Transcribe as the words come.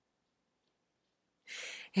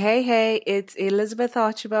Hey, it's Elizabeth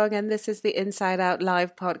Archibald, and this is the Inside Out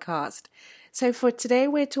Live podcast. So, for today,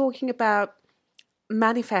 we're talking about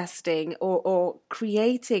manifesting or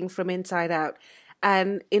creating from inside out.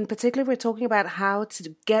 And in particular, we're talking about how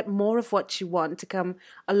to get more of what you want to come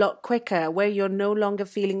a lot quicker, where you're no longer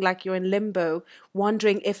feeling like you're in limbo,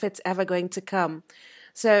 wondering if it's ever going to come.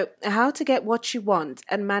 So, how to get what you want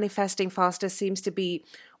and manifesting faster seems to be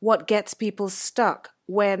what gets people stuck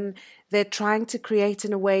when they're trying to create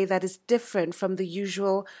in a way that is different from the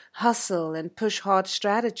usual hustle and push hard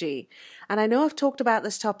strategy. And I know I've talked about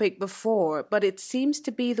this topic before, but it seems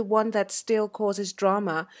to be the one that still causes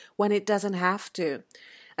drama when it doesn't have to.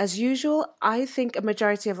 As usual, I think a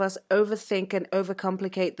majority of us overthink and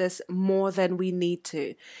overcomplicate this more than we need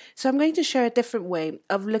to. So I'm going to share a different way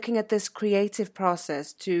of looking at this creative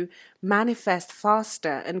process to manifest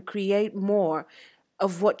faster and create more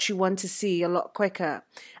of what you want to see a lot quicker.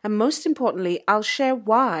 And most importantly, I'll share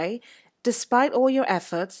why, despite all your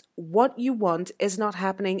efforts, what you want is not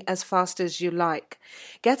happening as fast as you like.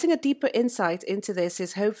 Getting a deeper insight into this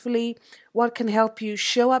is hopefully what can help you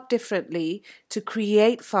show up differently to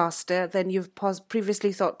create faster than you've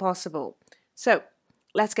previously thought possible. So,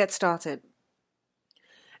 let's get started.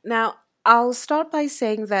 Now, I'll start by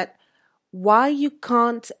saying that why you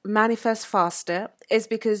can't manifest faster is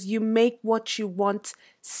because you make what you want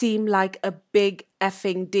seem like a big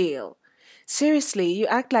effing deal. Seriously, you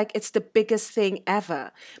act like it's the biggest thing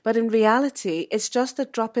ever, but in reality, it's just a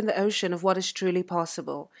drop in the ocean of what is truly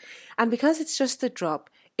possible. And because it's just a drop,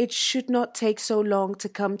 it should not take so long to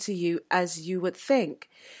come to you as you would think.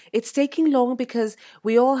 It's taking long because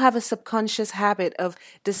we all have a subconscious habit of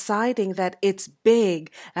deciding that it's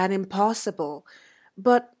big and impossible.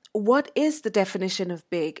 But what is the definition of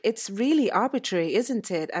big? It's really arbitrary,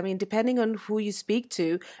 isn't it? I mean, depending on who you speak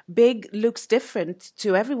to, big looks different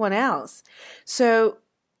to everyone else. So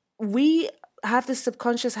we have this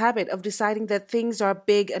subconscious habit of deciding that things are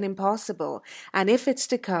big and impossible. And if it's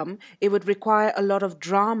to come, it would require a lot of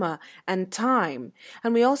drama and time.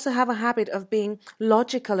 And we also have a habit of being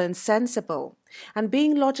logical and sensible. And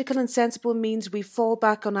being logical and sensible means we fall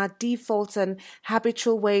back on our defaults and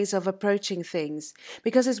habitual ways of approaching things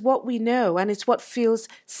because it's what we know and it's what feels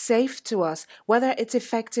safe to us, whether it's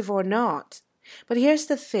effective or not. But here's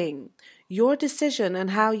the thing. Your decision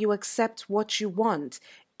and how you accept what you want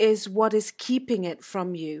is what is keeping it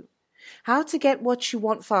from you. How to get what you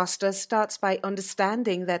want faster starts by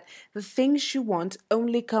understanding that the things you want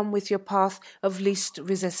only come with your path of least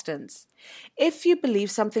resistance. If you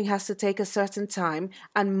believe something has to take a certain time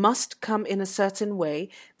and must come in a certain way,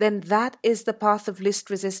 then that is the path of least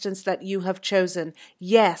resistance that you have chosen.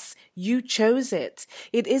 Yes, you chose it.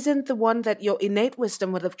 It isn't the one that your innate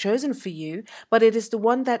wisdom would have chosen for you, but it is the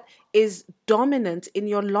one that is dominant in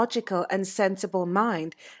your logical and sensible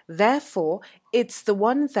mind. Therefore, it's the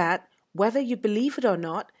one that, whether you believe it or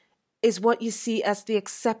not, is what you see as the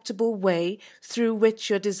acceptable way through which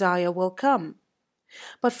your desire will come.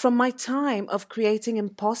 But from my time of creating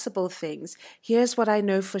impossible things, here's what I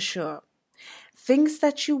know for sure. Things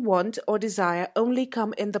that you want or desire only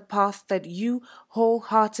come in the path that you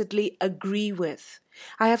wholeheartedly agree with.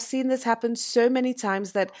 I have seen this happen so many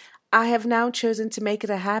times that I have now chosen to make it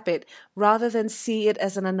a habit rather than see it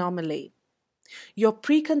as an anomaly. Your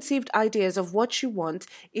preconceived ideas of what you want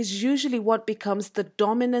is usually what becomes the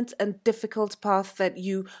dominant and difficult path that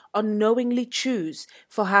you unknowingly choose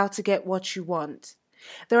for how to get what you want.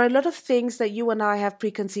 There are a lot of things that you and I have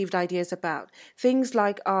preconceived ideas about. Things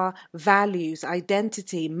like our values,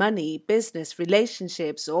 identity, money, business,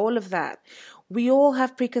 relationships, all of that. We all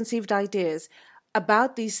have preconceived ideas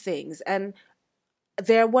about these things, and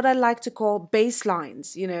they're what I like to call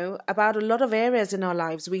baselines, about a lot of areas in our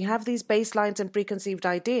lives. We have these baselines and preconceived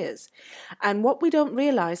ideas. And what we don't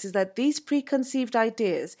realize is that these preconceived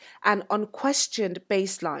ideas and unquestioned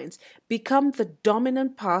baselines become the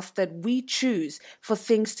dominant path that we choose for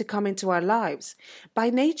things to come into our lives. By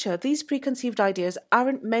nature, these preconceived ideas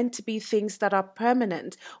aren't meant to be things that are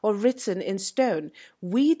permanent or written in stone.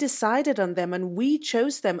 We decided on them and we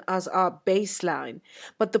chose them as our baseline.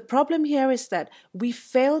 But the problem here is that we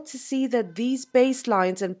fail to see that these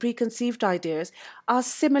baselines and preconceived ideas are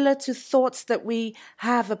similar to thoughts that we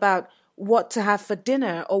have about what to have for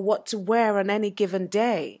dinner or what to wear on any given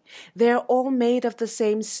day. They're all made of the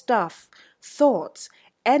same stuff, thoughts,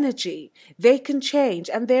 energy. They can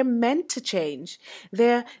change and they're meant to change.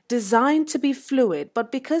 They're designed to be fluid,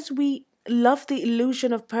 but because we love the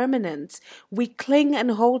illusion of permanence, we cling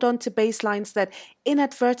and hold on to baselines that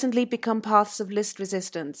inadvertently become paths of least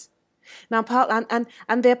resistance. Now,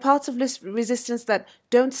 and there are parts of resistance that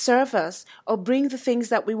don't serve us or bring the things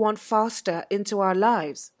that we want faster into our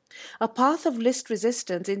lives. A path of least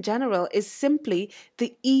resistance in general is simply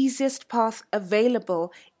the easiest path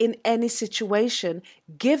available in any situation,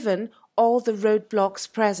 given all the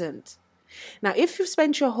roadblocks present. Now, if you've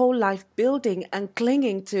spent your whole life building and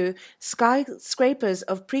clinging to skyscrapers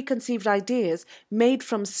of preconceived ideas made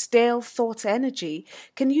from stale thought energy,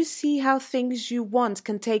 can you see how things you want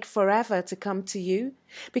can take forever to come to you?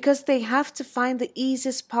 Because they have to find the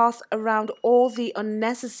easiest path around all the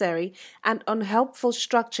unnecessary and unhelpful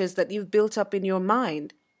structures that you've built up in your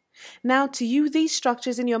mind. Now, to you, these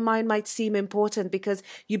structures in your mind might seem important because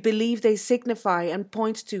you believe they signify and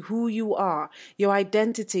point to who you are, your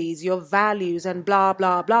identities, your values, and blah,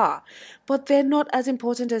 blah, blah. But they're not as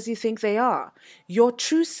important as you think they are. Your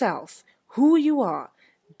true self, who you are,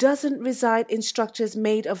 doesn't reside in structures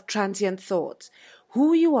made of transient thoughts.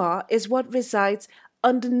 Who you are is what resides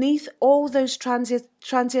underneath all those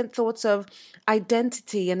transient thoughts of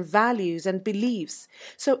identity and values and beliefs.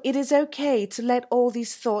 So it is okay to let all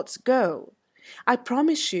these thoughts go. I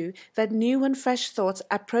promise you that new and fresh thoughts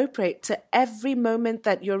appropriate to every moment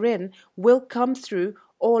that you're in will come through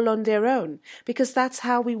all on their own, because that's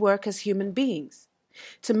how we work as human beings.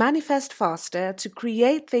 To manifest faster, to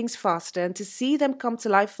create things faster, and to see them come to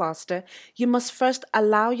life faster, you must first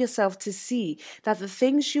allow yourself to see that the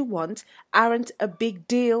things you want aren't a big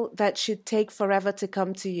deal that should take forever to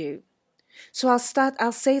come to you. So I'll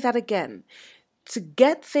say that again. To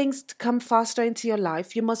get things to come faster into your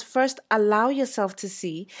life, you must first allow yourself to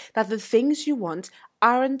see that the things you want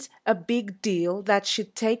aren't a big deal that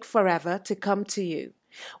should take forever to come to you.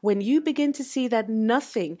 When you begin to see that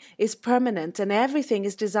nothing is permanent and everything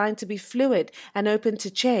is designed to be fluid and open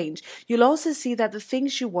to change, you'll also see that the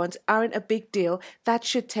things you want aren't a big deal that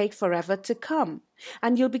should take forever to come.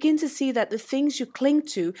 And you'll begin to see that the things you cling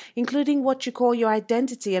to, including what you call your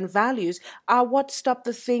identity and values, are what stop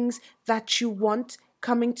the things that you want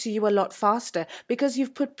coming to you a lot faster, because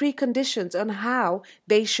you've put preconditions on how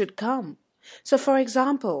they should come. So, for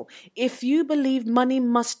example, if you believe money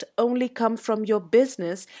must only come from your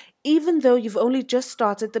business, even though you've only just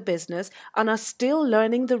started the business and are still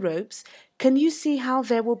learning the ropes, can you see how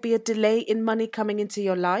there will be a delay in money coming into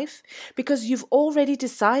your life? Because you've already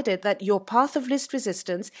decided that your path of least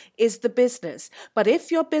resistance is the business. But if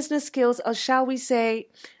your business skills are, shall we say,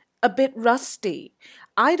 a bit rusty,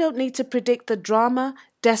 I don't need to predict the drama,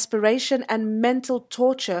 desperation, and mental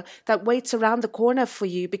torture that waits around the corner for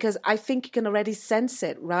you, because I think you can already sense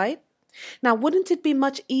it, right? Now, wouldn't it be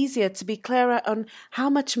much easier to be clearer on how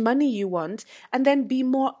much money you want and then be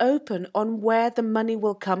more open on where the money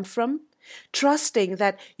will come from? Trusting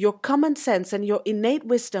that your common sense and your innate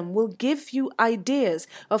wisdom will give you ideas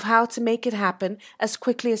of how to make it happen as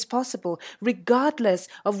quickly as possible, regardless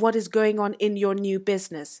of what is going on in your new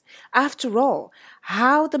business. After all,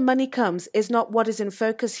 how the money comes is not what is in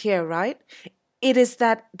focus here, right? It is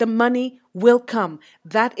that the money will come.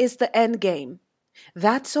 That is the end game.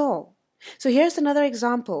 That's all. So here's another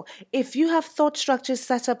example. If you have thought structures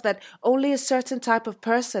set up that only a certain type of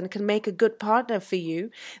person can make a good partner for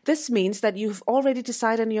you, this means that you've already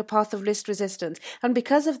decided on your path of least resistance. And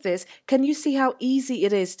because of this, can you see how easy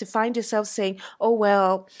it is to find yourself saying, oh,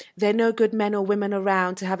 well, there are no good men or women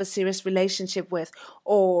around to have a serious relationship with,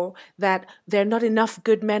 or that there are not enough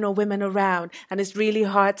good men or women around and it's really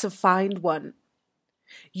hard to find one.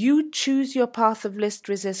 You choose your path of least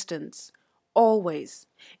resistance. Always.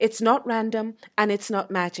 It's not random and it's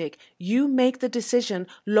not magic. You make the decision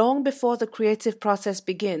long before the creative process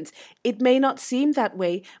begins. It may not seem that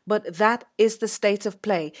way, but that is the state of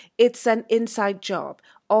play. It's an inside job.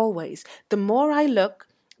 Always. The more I look,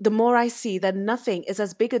 the more I see that nothing is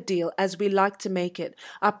as big a deal as we like to make it.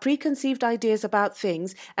 Our preconceived ideas about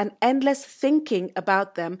things and endless thinking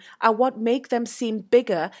about them are what make them seem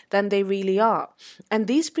bigger than they really are. And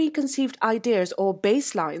these preconceived ideas or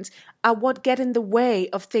baselines are what get in the way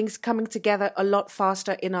of things coming together a lot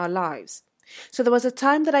faster in our lives. So there was a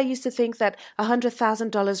time that I used to think that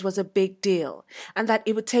 $100,000 was a big deal and that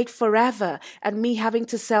it would take forever and me having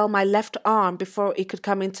to sell my left arm before it could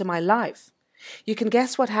come into my life. You can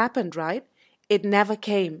guess what happened, right? It never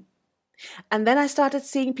came. And then I started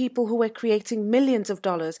seeing people who were creating millions of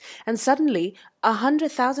dollars, and suddenly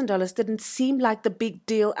 $100,000 didn't seem like the big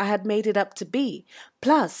deal I had made it up to be.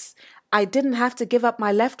 Plus, I didn't have to give up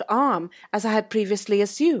my left arm as I had previously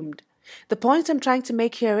assumed. The point I'm trying to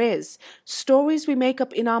make here is, stories we make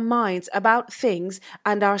up in our minds about things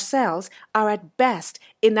and ourselves are at best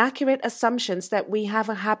inaccurate assumptions that we have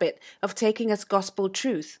a habit of taking as gospel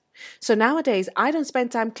truth. So nowadays, I don't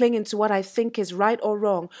spend time clinging to what I think is right or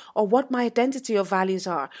wrong, or what my identity or values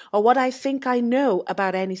are, or what I think I know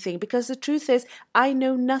about anything, because the truth is, I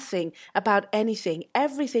know nothing about anything.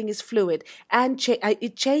 Everything is fluid and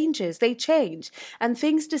it changes, they change, and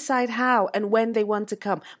things decide how and when they want to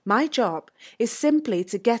come. My job is simply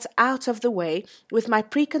to get out of the way with my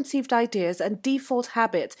preconceived ideas and default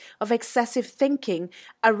habit of excessive thinking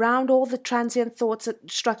around all the transient thoughts and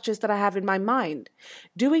structures that I have in my mind.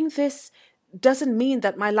 Doing this doesn't mean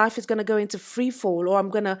that my life is going to go into free fall, or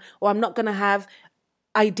I'm not going to have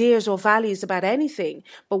ideas or values about anything.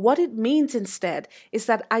 But what it means instead is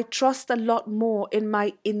that I trust a lot more in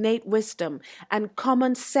my innate wisdom and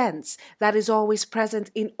common sense that is always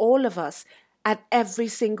present in all of us at every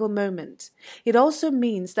single moment. It also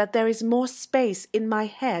means that there is more space in my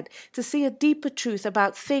head to see a deeper truth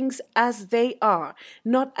about things as they are,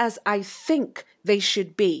 not as I think they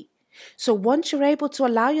should be. So once you're able to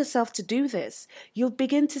allow yourself to do this, you'll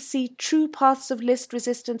begin to see true paths of least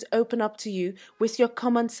resistance open up to you with your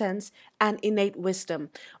common sense and innate wisdom,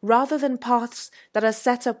 rather than paths that are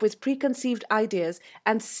set up with preconceived ideas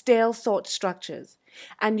and stale thought structures.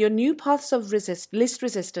 And your new paths of least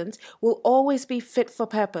resistance will always be fit for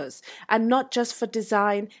purpose and not just for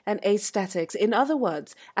design and aesthetics. In other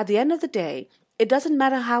words, at the end of the day, it doesn't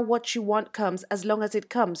matter how what you want comes as long as it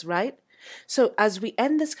comes, right? So as we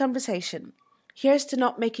end this conversation, here's to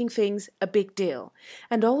not making things a big deal,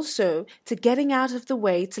 and also to getting out of the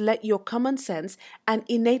way to let your common sense and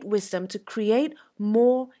innate wisdom to create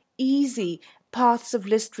more easy paths of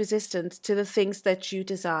least resistance to the things that you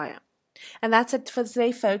desire. And that's it for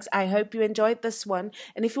today, folks. I hope you enjoyed this one.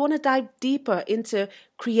 And if you want to dive deeper into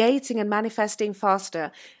creating and manifesting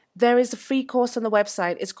faster, there is a free course on the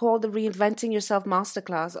website. It's called the Reinventing Yourself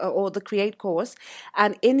Masterclass, or the Create course.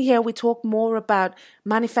 And in here, we talk more about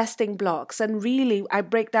manifesting blocks. And really, I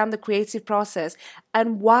break down the creative process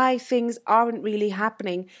and why things aren't really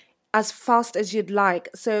happening as fast as you'd like.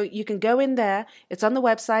 So you can go in there. It's on the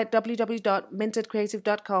website,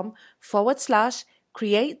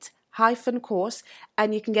 www.mintedcreative.com/create course,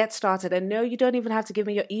 and you can get started. And no, you don't even have to give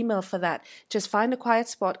me your email for that. Just find a quiet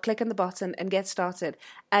spot, click on the button and get started.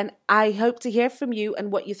 And I hope to hear from you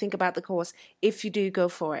and what you think about the course. If you do, go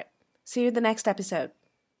for it. See you in the next episode.